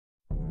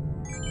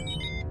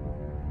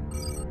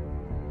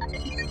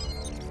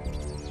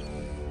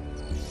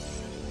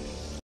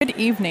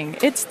evening.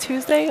 It's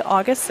Tuesday,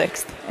 August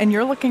 6th, and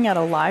you're looking at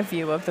a live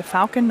view of the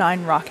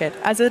Falcon-9 rocket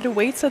as it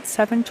awaits at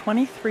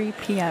 7:23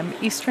 p.m.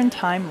 Eastern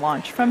Time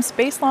launch from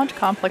Space Launch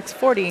Complex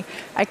 40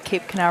 at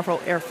Cape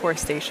Canaveral Air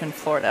Force Station,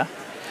 Florida.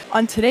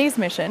 On today's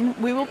mission,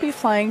 we will be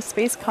flying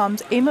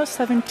Spacecom's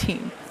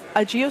Amos-17,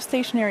 a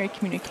geostationary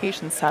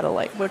communications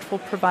satellite which will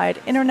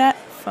provide internet,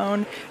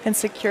 phone, and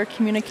secure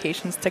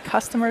communications to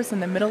customers in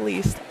the Middle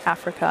East,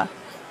 Africa,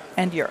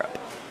 and Europe.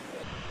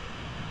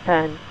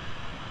 10,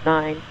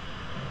 9,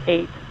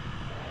 8,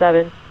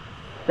 7,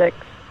 6,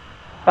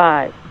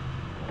 5,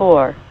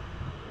 4,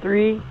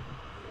 3,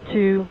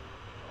 2,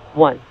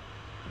 1,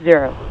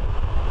 0.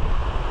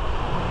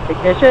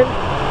 Ignition,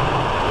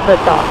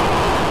 liftoff.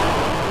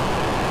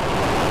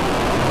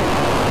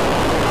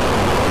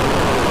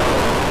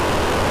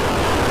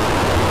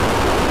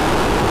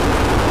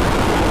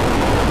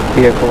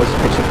 Vehicle is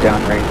pitching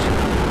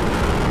downrange.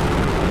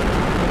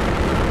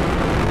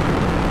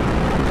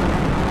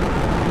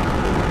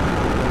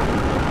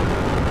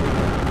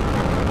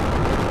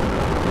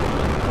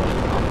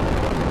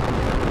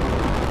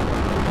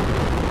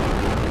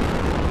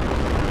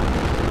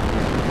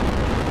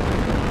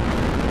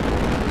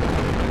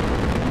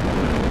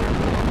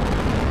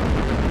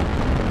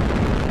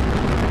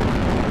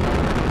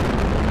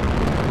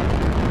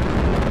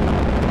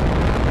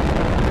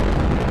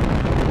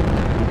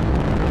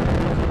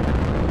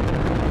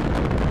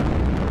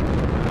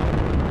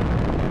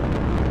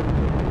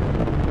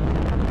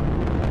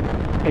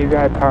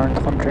 AVI power and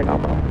telemetry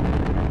nominal.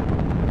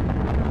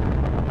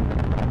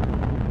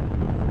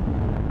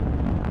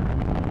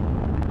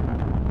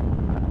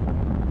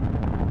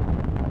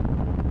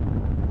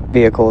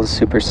 Vehicle is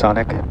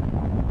supersonic.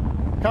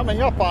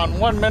 Coming up on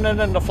 1 minute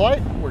into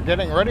flight, we're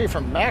getting ready for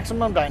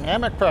maximum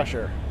dynamic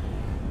pressure.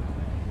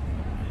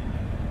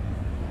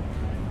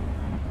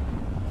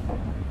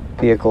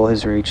 Vehicle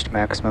has reached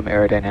maximum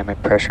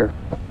aerodynamic pressure.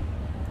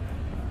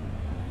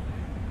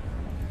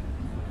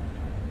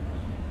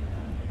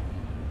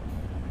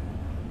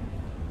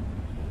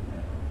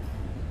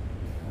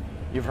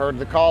 You've heard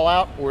the call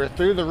out. We're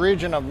through the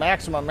region of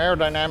maximum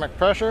aerodynamic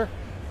pressure.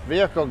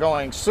 Vehicle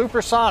going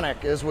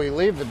supersonic as we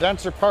leave the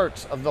denser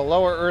parts of the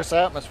lower Earth's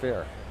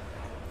atmosphere.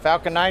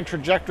 Falcon 9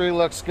 trajectory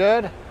looks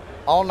good.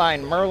 All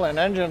 9 Merlin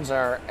engines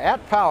are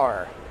at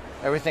power.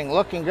 Everything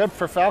looking good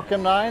for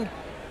Falcon 9.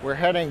 We're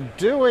heading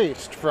due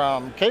east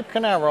from Cape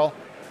Canaveral,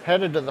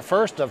 headed to the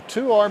first of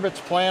 2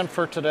 orbits planned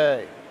for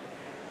today.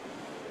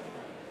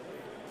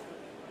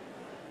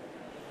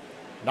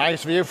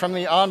 Nice view from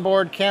the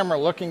onboard camera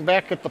looking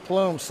back at the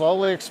plume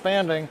slowly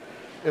expanding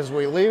as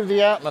we leave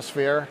the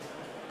atmosphere.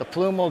 The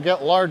plume will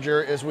get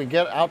larger as we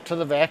get out to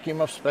the vacuum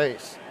of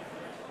space.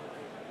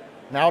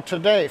 Now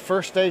today,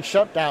 first stage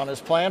shutdown is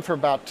planned for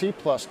about T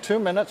plus 2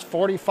 minutes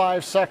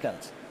 45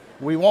 seconds.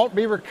 We won't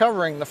be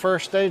recovering the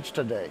first stage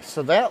today,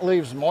 so that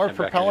leaves more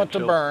propellant to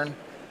burn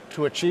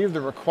to achieve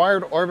the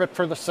required orbit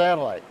for the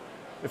satellite.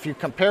 If you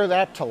compare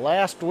that to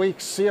last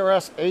week's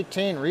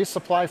CRS-18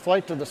 resupply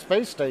flight to the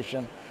space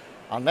station,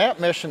 on that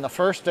mission, the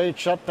first stage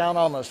shut down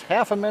almost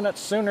half a minute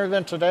sooner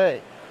than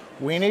today.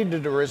 We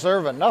needed to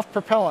reserve enough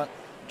propellant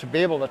to be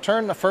able to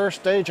turn the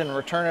first stage and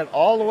return it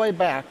all the way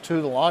back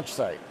to the launch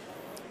site.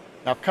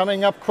 Now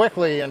coming up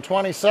quickly in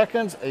 20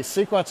 seconds, a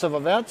sequence of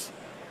events.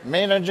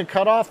 Main engine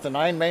cutoff, the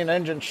 9 main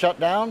engines shut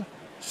down,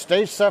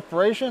 stage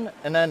separation,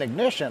 and then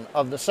ignition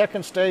of the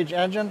second stage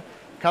engine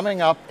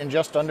coming up in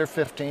just under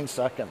 15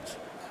 seconds.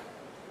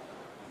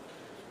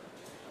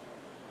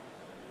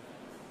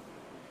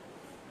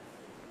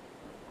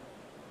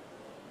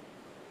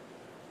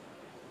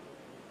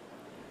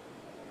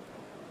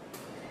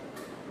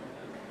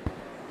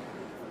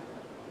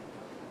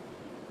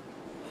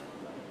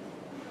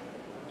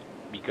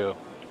 Go.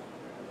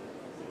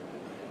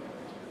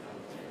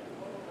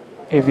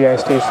 AVI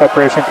stage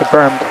separation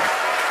confirmed.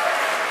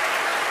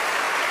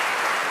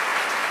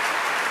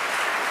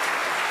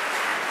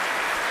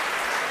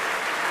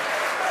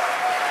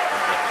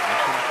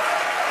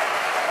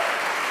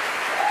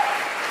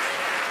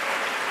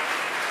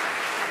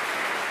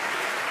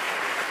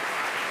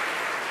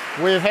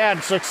 We've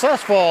had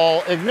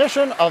successful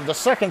ignition of the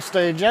second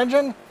stage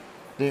engine.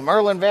 The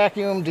Merlin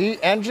Vacuum D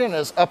engine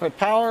is up at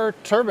power.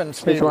 Turbine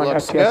speed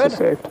looks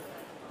good.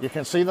 You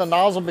can see the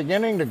nozzle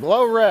beginning to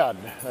glow red,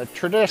 a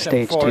tradition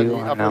Stage for 2 the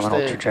on upper nominal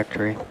stage.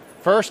 trajectory.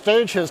 First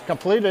stage has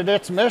completed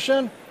its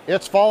mission.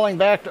 It's falling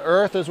back to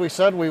Earth. As we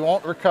said, we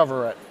won't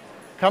recover it.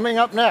 Coming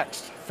up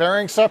next,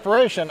 fairing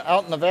separation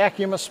out in the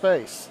vacuum of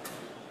space.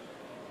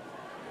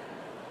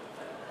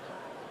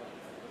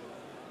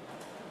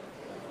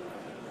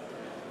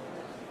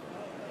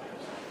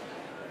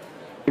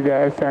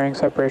 AVI fairing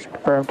separation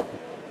confirmed.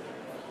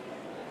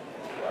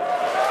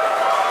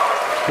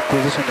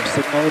 Acquisition of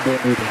signal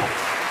ability.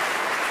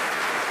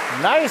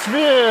 Nice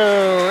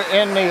view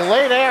in the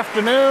late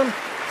afternoon.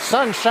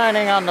 Sun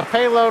shining on the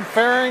payload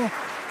fairing.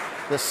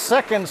 The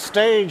second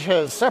stage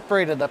has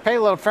separated the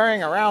payload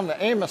fairing around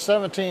the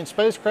Amos-17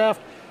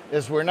 spacecraft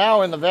as we're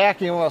now in the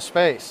vacuum of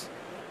space.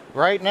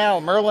 Right now,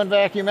 Merlin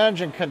vacuum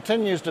engine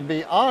continues to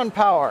be on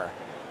power.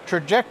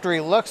 Trajectory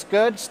looks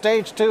good.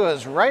 Stage 2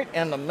 is right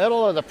in the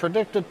middle of the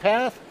predicted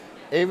path.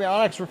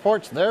 Avionics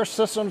reports their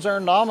systems are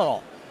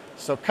nominal.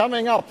 So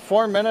coming up,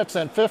 4 minutes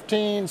and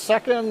 15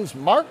 seconds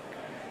mark,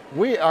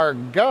 we are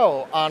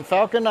go on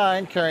Falcon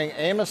 9 carrying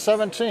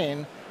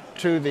Amos-17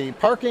 to the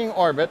parking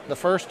orbit, the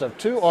first of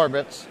 2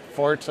 orbits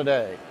for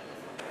today.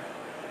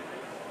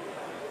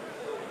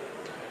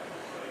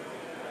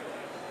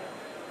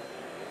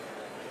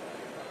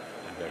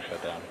 I better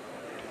shut down.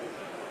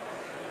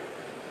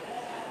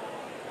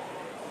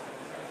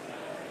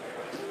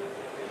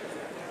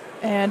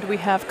 And we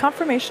have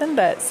confirmation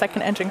that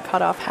second engine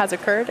cutoff has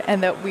occurred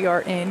and that we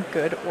are in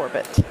good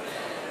orbit.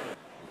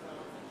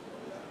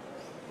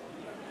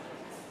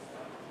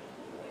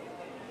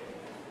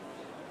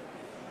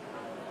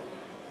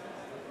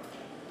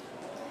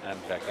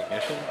 And back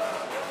ignition.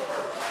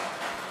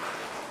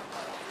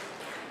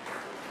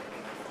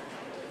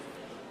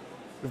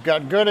 We've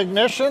got good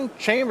ignition.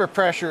 Chamber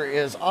pressure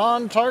is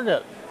on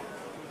target.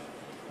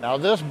 Now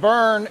this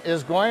burn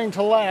is going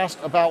to last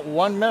about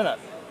 1 minute.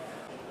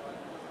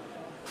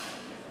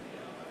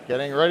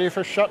 Getting ready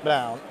for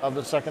shutdown of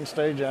the second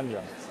stage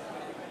engine.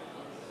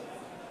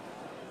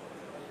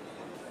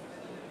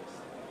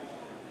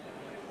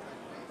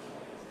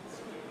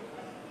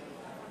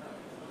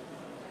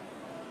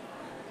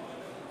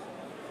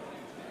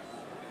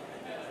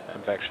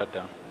 And back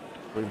shutdown.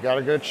 We've got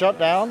a good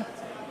shutdown.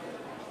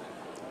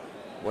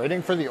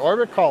 Waiting for the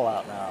orbit call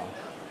out now.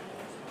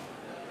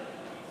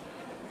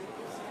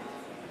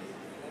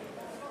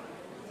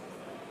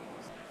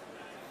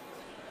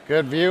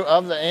 Good view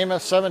of the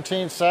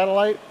Amos-17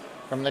 satellite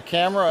from the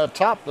camera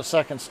atop the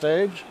second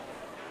stage.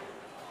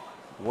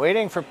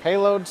 Waiting for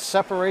payload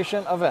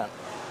separation event.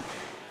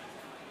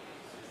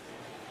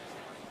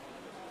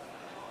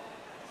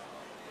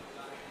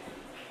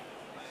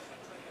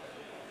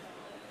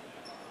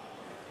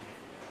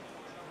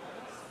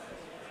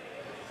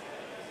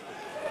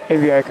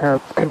 AVI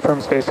confirm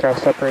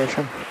spacecraft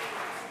separation.